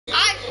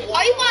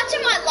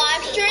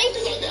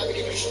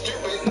Yeah.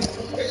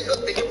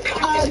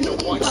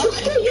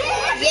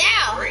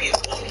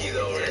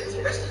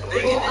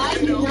 Well, I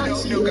do not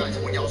see it. Guys,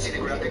 when y'all see the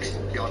graphics,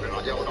 y'all want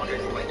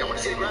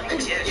to see the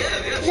graphics?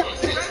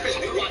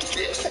 Yeah. Watch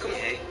this.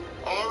 Okay.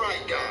 All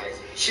right, guys,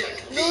 check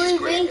these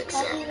graphics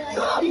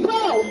out.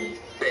 Bro.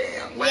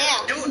 Bam.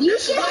 Yeah. Dude, You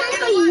should have a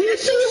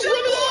YouTube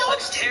video.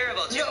 Looks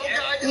terrible,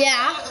 guys.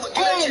 Yeah.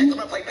 And I'm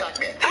gonna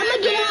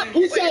get up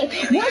and say,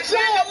 what's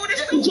up,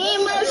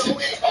 gamers?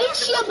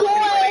 It's your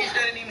boy.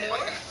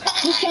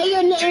 You say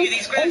your name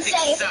and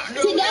say,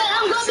 today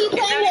I'm gonna be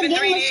playing a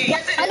game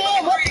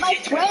with my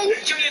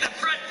friends.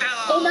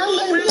 And I'm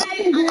gonna be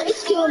having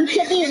Grace kill him to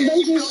the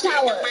Avengers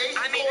Tower.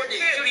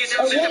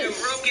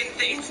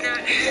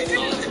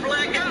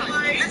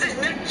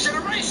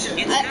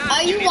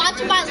 Are you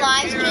watching my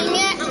live stream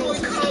yet?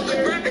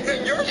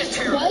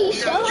 Well, you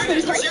still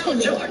haven't posted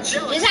it.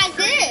 Yes, I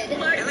did.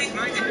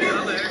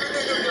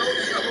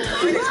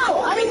 Bro,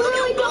 I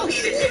really don't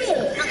see it.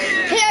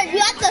 Here, you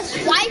have to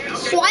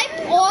swipe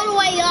all the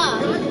way up.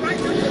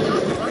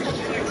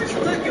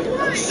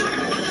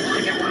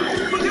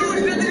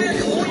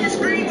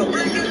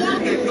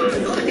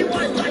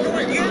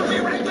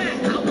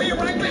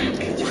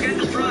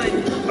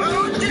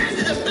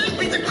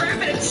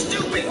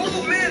 Stupid!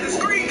 Oh man, the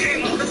screen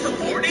came off. That's the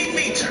 4D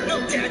feature. No,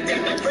 Dad,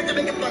 my friends are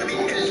making fun of me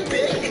because it's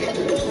big, it's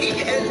bulky,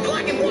 and it's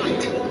black and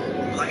white.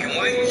 Black and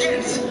white?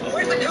 Yes.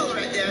 Where's the color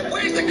at, Dad?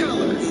 Where's the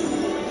color?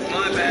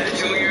 My bad,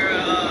 Junior.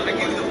 I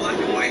gave you the black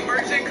and white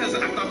version because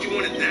I thought you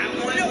wanted that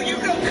one. No, you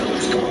know color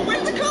score.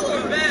 Where's the color?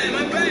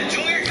 My bad,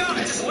 Junior. God,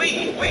 just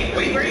wait,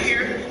 right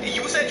here.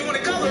 You said you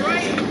wanted color,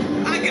 right?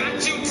 I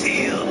got you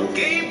teal.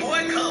 Game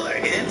Boy Color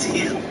in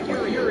teal.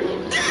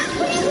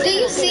 Do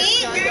you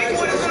see? Game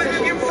Boy is one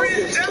of your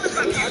friends jealous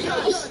of you.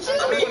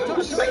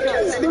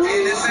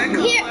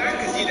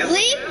 Here,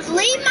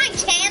 leave my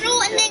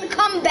channel and then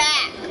come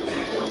back.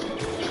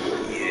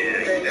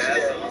 Yeah,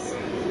 that's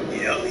awesome.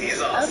 Yep,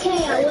 he's awesome.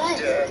 Okay, I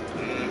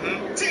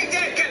went. Take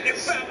that, Captain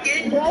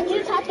Falcon. Do I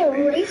just have to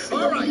race the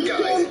Alright,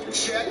 weekend?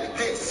 guys, check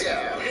this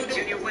out. Hey,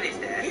 Junior, what is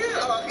that?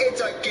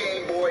 It's a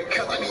Game Boy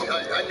Color.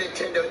 A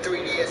Nintendo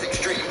 3DS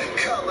Extreme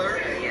Color.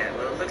 Yeah,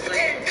 well, it looks like...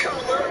 And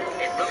color.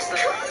 It looks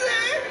like... Color.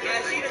 Yeah,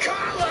 I see the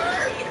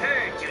Color. You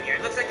heard, Junior.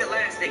 It looks like the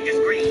last thing,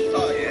 just green.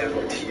 Oh, yeah.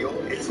 Teal.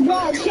 It's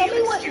Bro, tell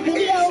me what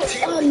video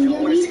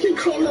your YouTube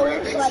channel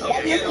looks like.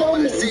 That's what told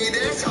me. See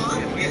this, huh?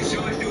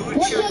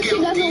 What picture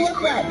does it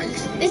look like?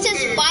 It's a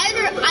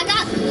spider.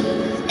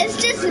 It's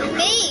just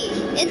me.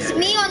 It's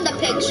me on the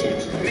picture.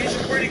 It's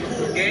a pretty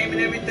cool game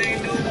and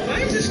everything, dude. Why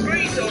is the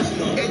screen so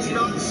small? It's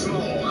not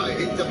small.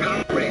 It's the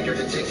Power Rangers.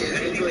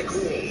 It's really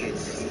cool.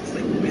 It's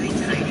like really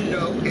tiny.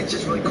 No, it's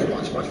just really cool.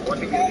 Watch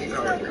me do the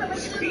Power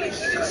Rangers.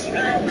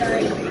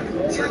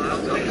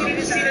 I can't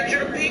even see the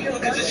jerk people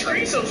because the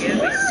screen's so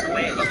small.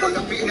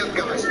 I'm beating up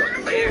guys.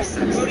 There,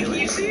 Cody, can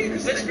you see it?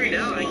 Because that screen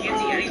out, I can't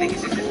see anything.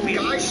 It's just this weird.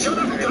 Guys, shut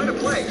up. I'm trying to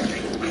play.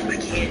 I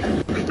can't.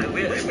 I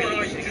will. Which one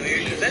are you,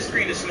 Junior? That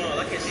screen is small.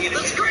 I can't see it. The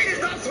screen is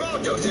not small,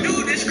 Joseph.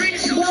 Dude, this screen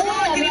is so No, small.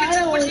 I can't even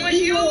tell which one's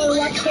you.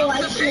 watch the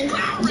live stream. Hey,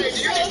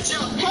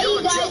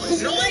 you guys,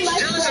 this is my friend.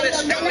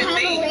 I'm gonna have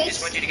a race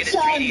to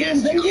the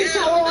Avengers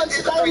Tower on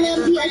Spider-Man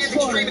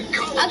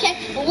PS4. Okay,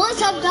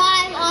 what's up,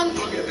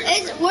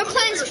 guys? We're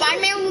playing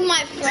Spider-Man with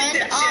my friend.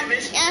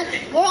 And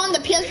we're on the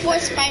PS4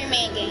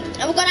 Spider-Man game,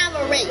 and we're gonna have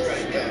a race,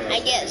 I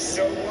guess,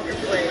 To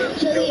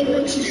the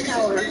Avengers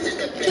Tower.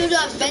 to the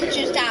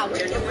Adventure Tower.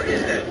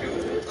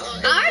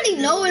 I already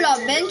know where the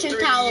Adventure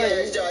Tower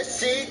is.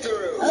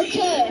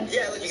 Okay,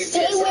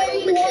 stay where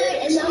you want,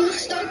 and I'm gonna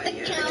start the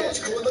count.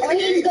 Or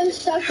he's gonna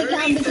start the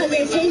count because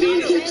it's his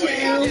YouTube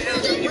channel.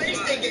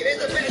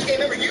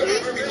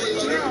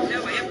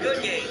 No, I have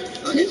good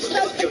games. You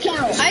start the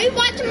count. Are you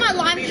watching my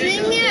live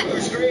stream yet?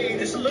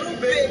 It's a little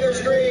bigger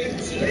screen.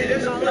 I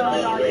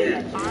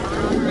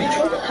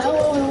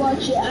don't wanna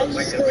watch it. I'm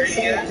just gonna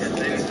say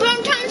it. But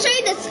I'm trying to show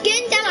you the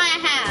skin that I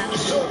have.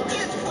 So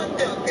it's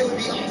flipped up. It would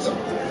be awesome.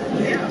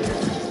 Yeah.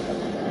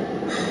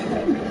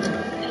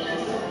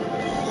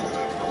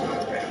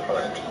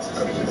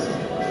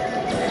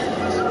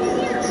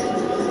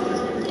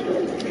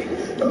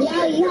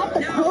 Yeah, you have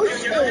to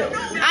post it.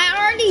 I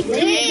already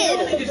did.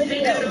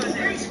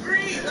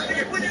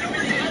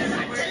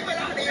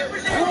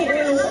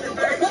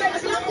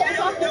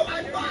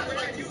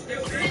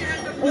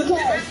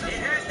 Okay.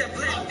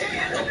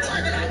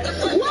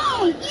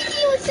 No, you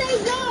didn't say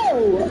go.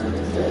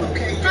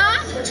 Huh?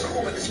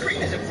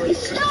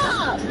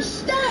 Stop.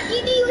 Stop.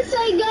 You didn't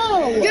say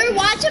go. You're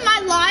watching my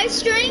live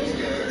stream?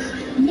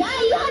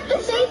 Yeah, you have to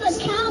say the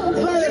count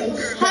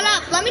first. Hold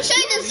up. Let me show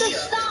you the suit.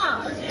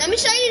 Stop. Let me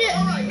show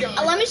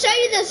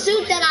you the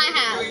suit that I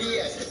have.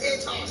 Yes,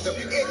 it's awesome.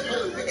 It's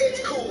blue.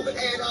 It's cool.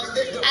 And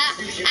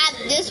At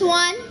this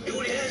one,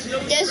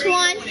 this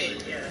one,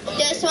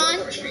 this one,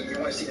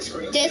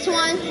 this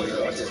one,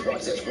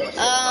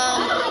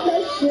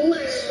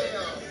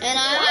 and I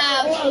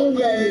have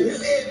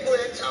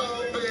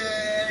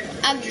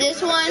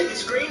this one,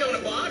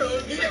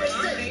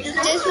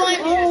 this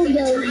one,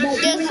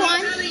 this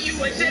one.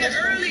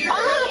 I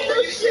have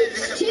those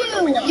suits too.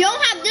 You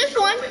don't have this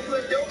one.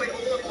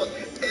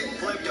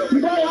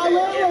 Bro, I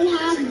literally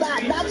have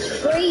that. That's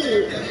free.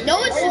 No,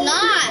 it's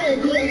not.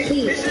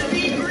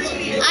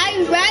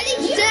 I ready,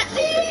 set.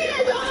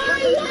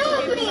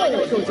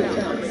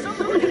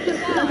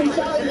 I'm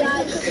sorry,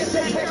 guys.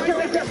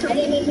 I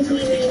didn't mean to be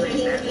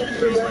mean.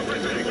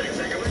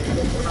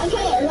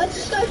 Okay, let's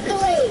start the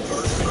race.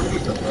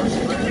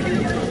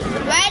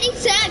 Ready,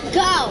 set,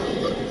 go.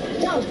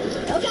 Go.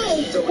 Okay.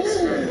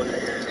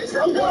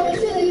 I'm going to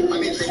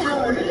the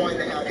shower.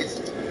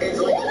 It's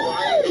like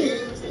Lion King.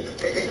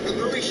 The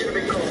movie should have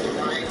been called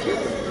Lion King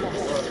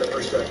from the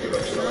perspective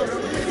of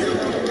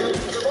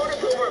the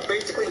monocle are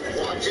basically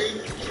watching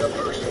the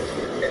person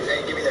and then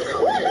giving their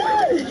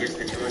commentary.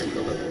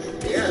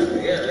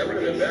 Yeah, that would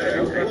have been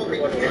better.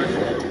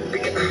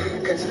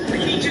 Because you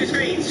need two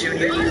screens,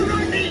 Junior. I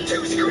don't need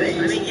two screens.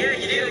 I mean, yeah,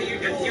 you do.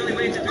 That's the only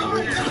way to do it.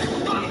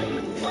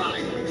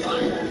 Fine.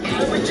 I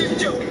was just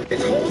joking.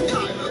 This whole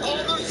time, all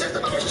those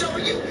systems I was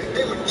showing you,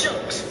 they were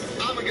jokes.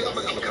 I'm gonna come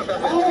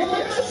back with a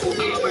 3DS.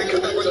 I'm gonna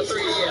come back with a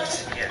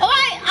 3DS.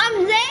 Alright,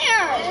 I'm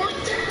there.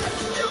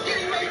 Still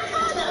getting made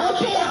fun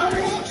of. Okay,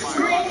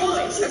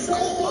 That's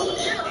cool.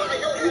 Yeah, but I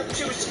don't have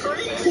two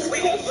screens.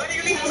 Wait, why do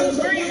you need two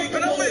screens? We've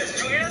been over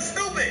this, Junior. That's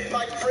stupid.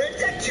 My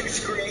friends have two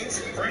screens.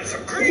 Friends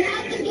are great.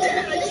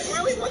 Dad, I just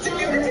really want to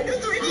give it to the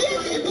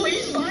 3DS. Can you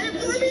please buy it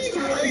for me?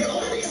 I mean,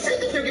 all these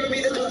systems are giving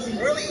me that look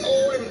really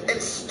old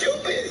and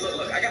stupid.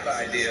 Look, I got the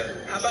idea.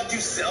 How about you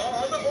sell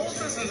all the old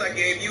systems I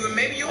gave you, and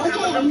maybe you'll have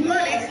enough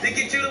money to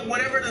get you to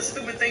whatever the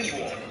stupid thing you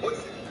want. What?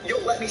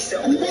 You'll let me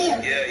sell them?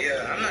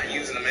 Yeah. I'm not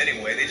using them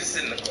anyway. They just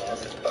sit in the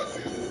closet.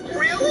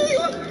 Really?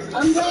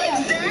 I'm there.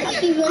 At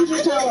the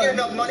Venture Tower. I don't get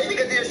enough money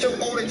because they're so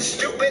old and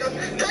stupid.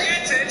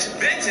 Vintage.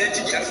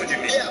 That's what you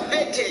mean. Yeah,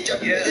 vintage.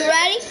 Yeah. You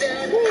ready?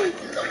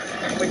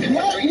 Wait,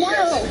 no.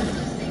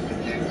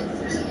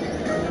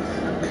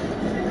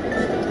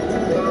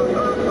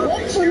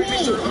 Wait for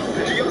me. Do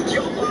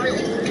y'all buy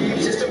old game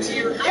systems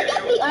here? I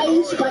got the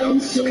Einstein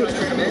suit.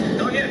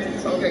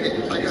 Okay.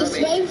 Just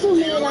wait for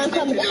me and I'm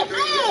coming.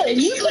 Hey,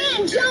 you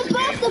can't jump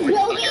off the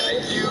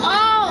building.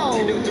 Oh.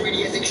 You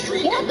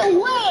have to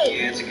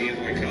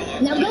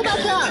wait. Now go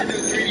back up.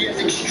 3DS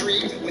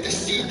Extreme with a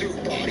see-through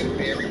body,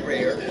 very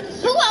rare.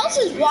 Who else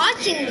is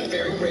watching me?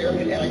 Very rare.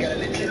 And I got a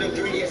Nintendo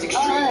 3DS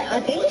Extreme. I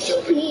think it's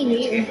just me and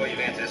you.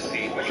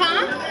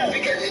 Huh?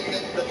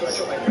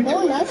 No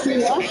one else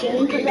is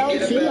watching because I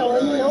don't see no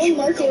one. No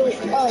one knows it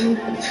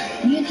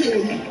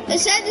YouTube. It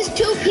said there's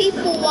 2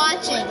 people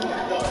watching.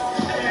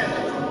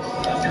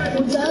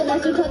 So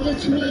that's because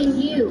it's me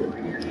and you.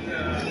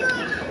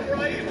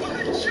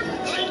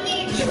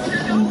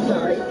 I'm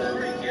sorry.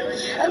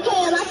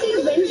 Okay, I'm at the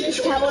Avengers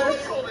Tower.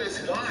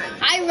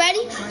 I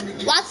ready?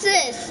 Watch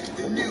this.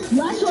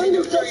 Last one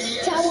to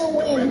first tower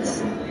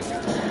wins.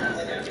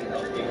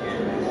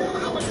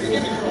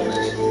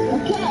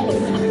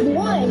 Okay,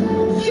 1,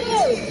 2,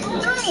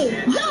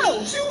 3,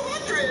 go!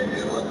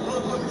 200! Look,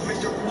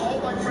 all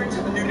my friends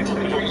have a new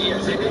Nintendo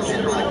 3DS.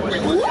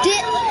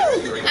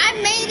 I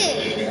made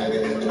it.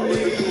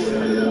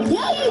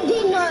 Yeah, you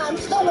did not. I'm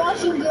still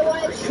watching the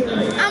live stream.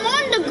 I'm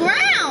on the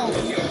ground.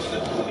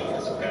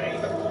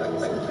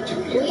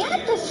 We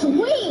have to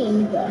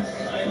swing.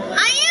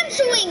 I am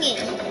swinging.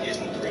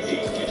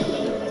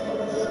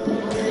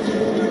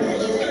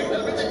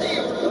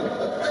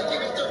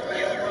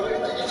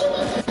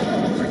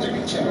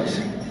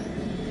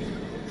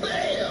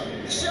 Bam!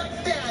 Check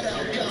that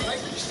out,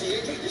 guys. You see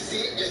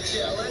it? You're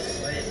jealous?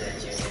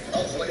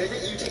 Oh, what is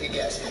it? You take a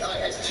guess. It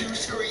has 2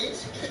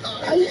 screens.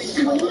 Are you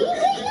swinging?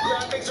 The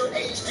graphics are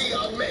HD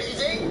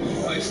amazing.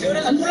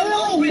 I'm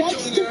literally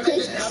next to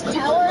this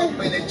tower.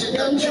 It's just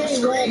got 2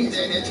 screens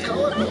and it's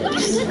colorful.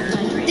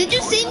 Did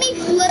you see me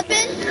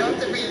flipping? Got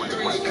to be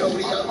 3D,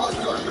 Cody.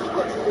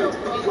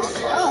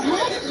 Oh,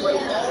 heck Play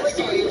yeah. all the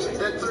games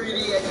that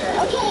 3DS has.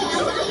 Okay,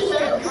 I'm out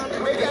here.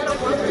 Maybe I don't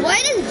want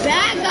What is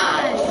bad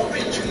guy?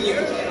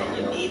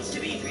 It needs to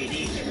be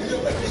 3D.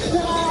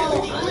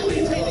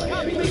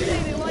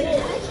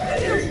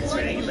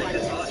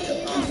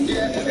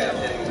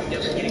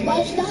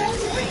 But that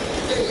was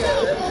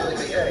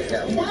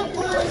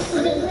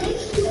the race to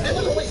This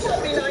is only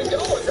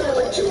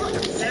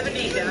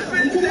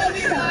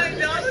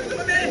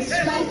 $79.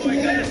 That's like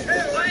 $200.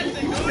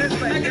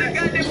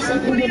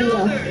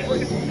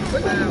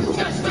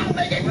 Stop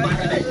making fun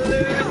of it.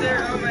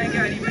 Oh my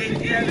god, you made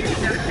me I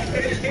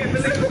can't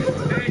believe it.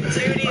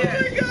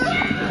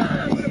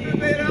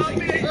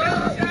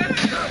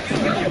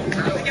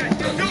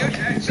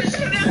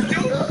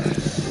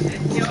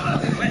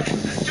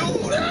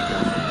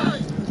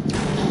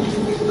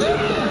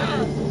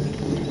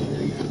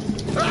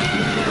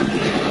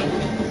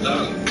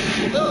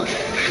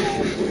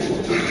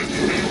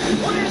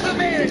 Where's the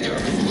manager?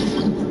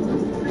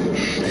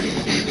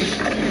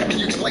 Can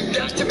you explain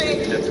that to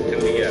me? That's a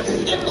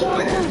 2DS. Yeah,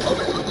 open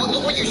it.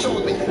 Look what you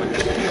showed me.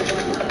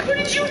 What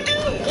did you do?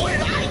 What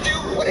did I do?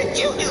 What did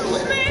you do?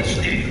 Smashed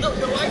it. No,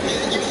 I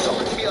didn't. You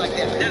sold it to me like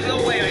that. There's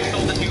no way I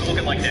sold it to you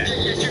looking like like that.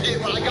 Yes, you did.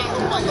 When I got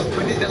home, I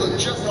opened it and it looked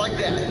just like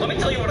that. Let me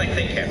tell you what I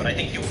think, Kevin. I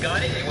think you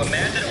got it, you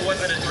imagined it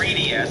wasn't a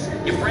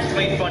 3DS, your friends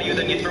made fun of you,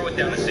 then you threw it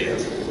down the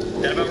stairs.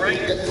 Is that about right?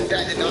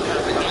 That did not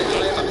happen. I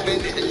am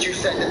offended that you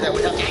said that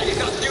would happen. I did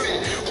not do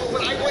that. Well,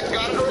 when I went and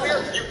got it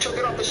earlier, you took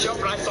it off the shelf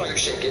and I saw you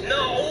shake it.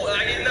 No,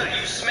 I did not.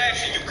 You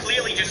smashed it. You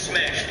clearly just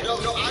smashed it. No,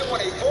 I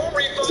want a full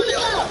refund.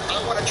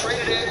 I want to trade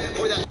it in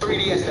for that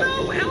 3DS.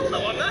 No, hell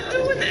no, I'm not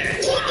doing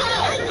that.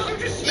 You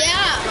just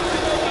Yeah.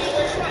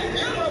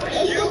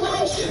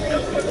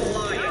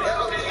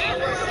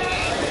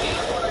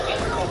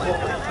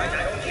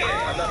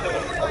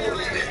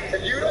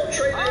 If you don't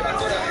trade it in,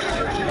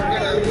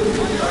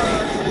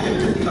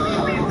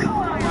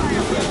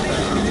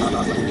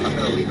 I'm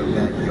gonna leave a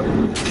bad Yelp.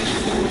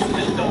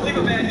 don't leave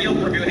a bad Yelp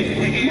review.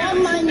 Hey. Never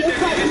mind your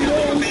fucking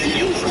games.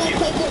 You still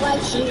take it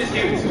like shit.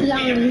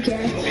 I don't even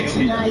care.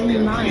 Now you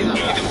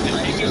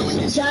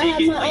mine. So I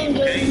have my own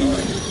game.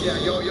 Yeah,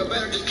 you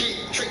better just keep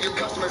treating your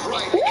customers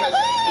right because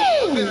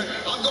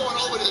I'm going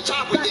all the way to the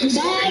top with this.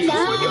 Bad guy.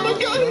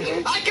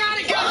 I got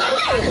it, guys.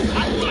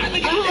 I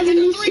finally got I have a it.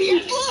 new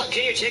 3DS. Look.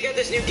 Can you check out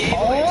this new game?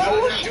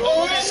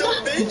 Oh, and so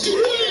the big.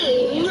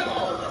 tree.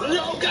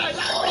 No, guys.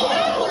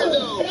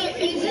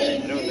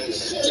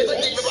 Did I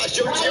think about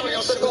your cherry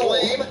else it was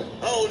lame?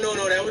 Oh, no,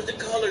 that was the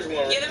colors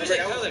one. Yeah, that was the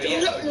colors.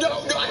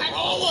 No, I had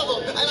all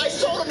of them, and I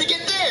sold them to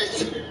get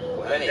this.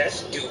 That's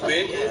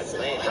stupid.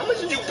 How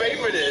much did you pay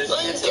for this?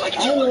 It's like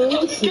guys,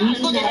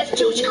 look, it has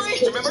 2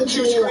 screens. Remember 2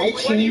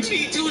 screens? Why do you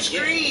need 2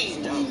 screens?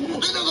 No,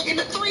 look at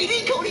the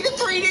 3D, Cody, the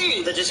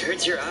 3D. That just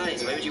hurts your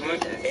eyes. Why would you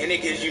want that? And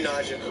it gives you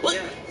nausea. What?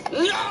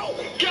 No,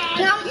 guys.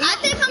 I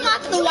think I'm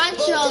not gonna watch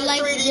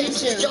like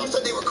YouTube. Y'all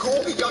said they were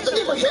cool. Y'all said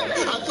they were hip.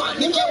 I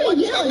finally get one.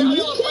 And now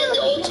y'all playing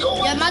the old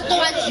school. Yeah, I'm not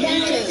gonna watch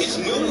YouTube. It's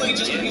new. It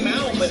just came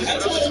out. But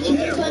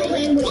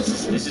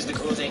it's this is the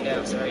cool thing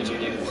now. Sorry,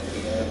 Junior.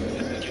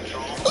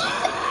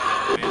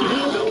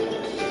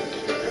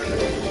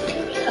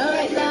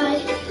 Alright, bye.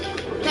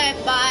 Okay,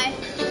 bye.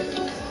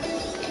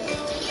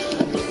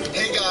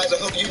 Hey guys, I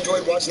hope you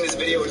enjoyed watching this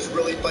video. It was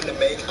really fun to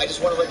make. I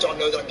just want to let y'all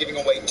know that I'm giving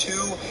away 2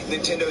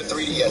 Nintendo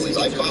 3DSs.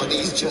 I bought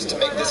these just to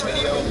make this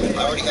video.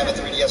 I already have a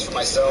 3DS for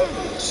myself,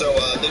 so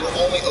they were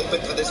only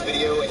open for this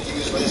video and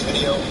used for this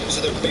video,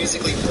 so they're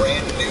basically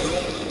brand new.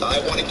 I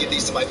want to give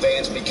these to my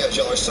fans because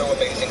y'all are so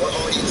amazing. We're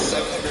already at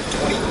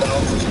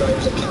 720,000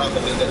 subscribers. I cannot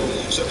believe it.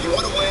 So if you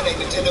want to win a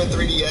Nintendo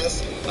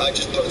 3DS,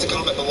 just post a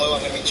comment below.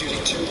 I'm going to be choosing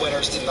 2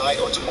 winners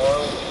tonight or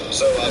tomorrow.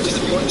 So just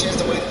if you want a chance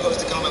to win,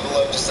 post a comment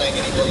below just saying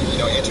anything,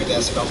 answering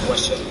that spell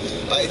question.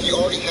 If you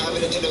already have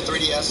a Nintendo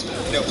 3DS,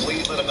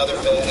 please let another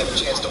fan have a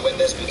chance to win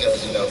this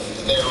because,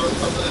 they are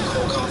a really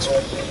cool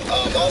console.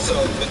 Also,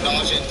 the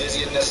nausea and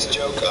dizziness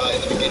joke in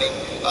the beginning,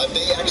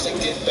 they actually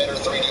did better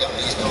 3D on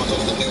these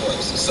consoles than new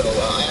ones. So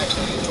I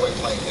actually enjoy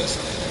playing this.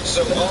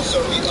 So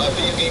also,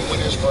 video game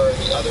winners for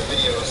the other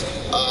videos,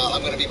 I'm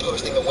going to be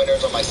posting the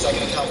winners on my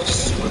second account, which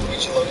is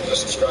Luigi. Go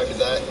subscribe to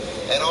that.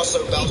 And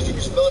also, Bowser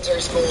Jr.'s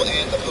Military School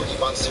and the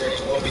Pokemon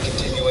series will be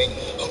continuing,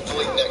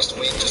 hopefully next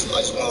week. I just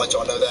want to let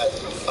y'all know that.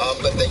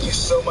 But thank you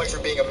so much for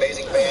being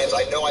amazing fans.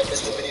 I know I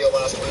missed a video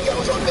last week. I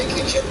was on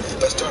vacation.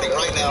 But starting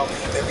right now,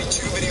 there'll be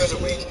 2 videos a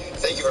week.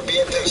 Thank you for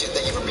being patient.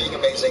 Thank you for being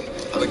amazing.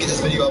 I'm going to get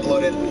this video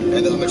uploaded, and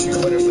then I'm going to choose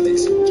winners for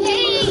these.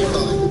 Okay,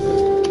 bye.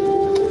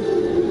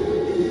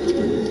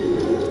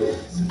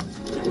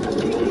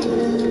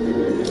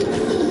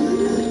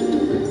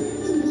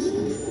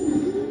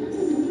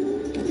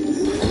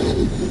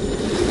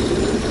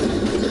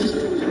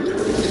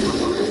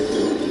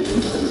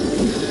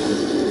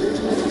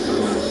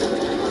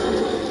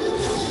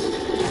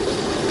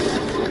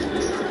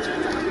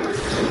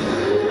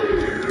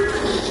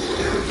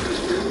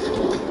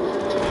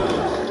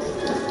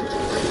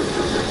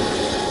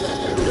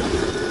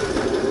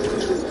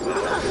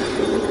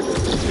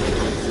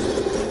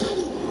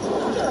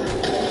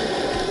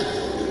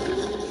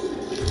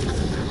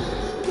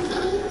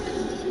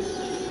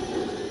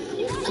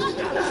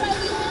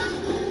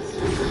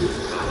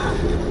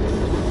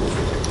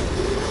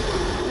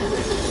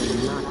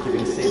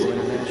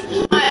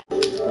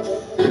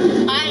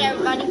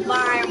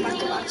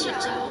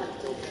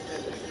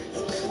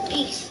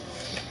 Peace.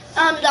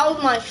 That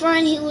was my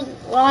friend. He was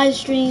live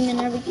streaming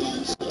and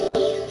everything.